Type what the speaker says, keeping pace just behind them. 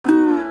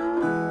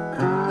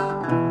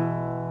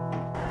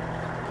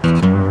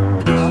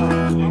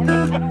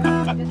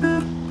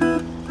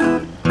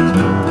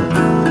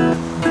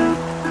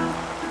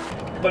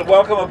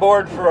Welcome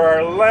aboard for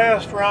our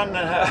last run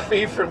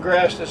beef from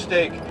grass to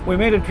steak. We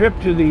made a trip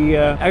to the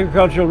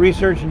Agricultural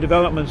Research and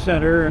Development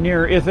Center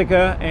near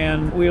Ithaca,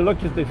 and we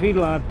looked at the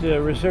feedlot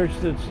research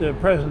that's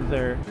present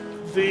there.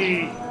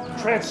 The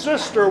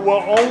transistor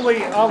will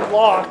only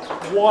unlock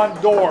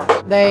one door.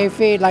 They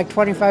feed like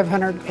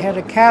 2,500 head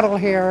of cattle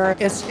here.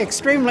 It's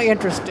extremely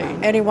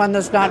interesting. Anyone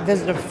that's not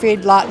visited a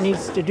feedlot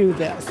needs to do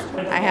this.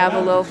 I have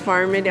a little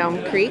farm at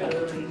Elm Creek,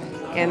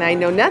 and I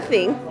know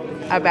nothing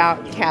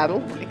about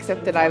cattle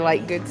except that I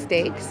like good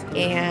steaks,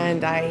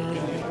 and I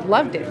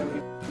loved it.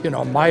 You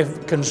know, my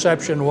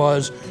conception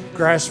was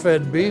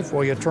grass-fed beef,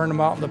 well, you turn them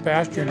out in the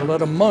pasture and you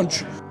let them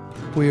munch.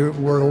 We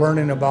were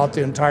learning about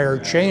the entire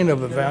chain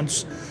of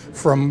events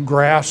from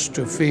grass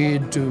to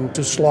feed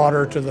to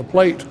slaughter to the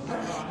plate.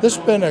 This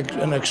has been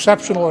an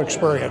exceptional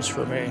experience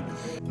for me.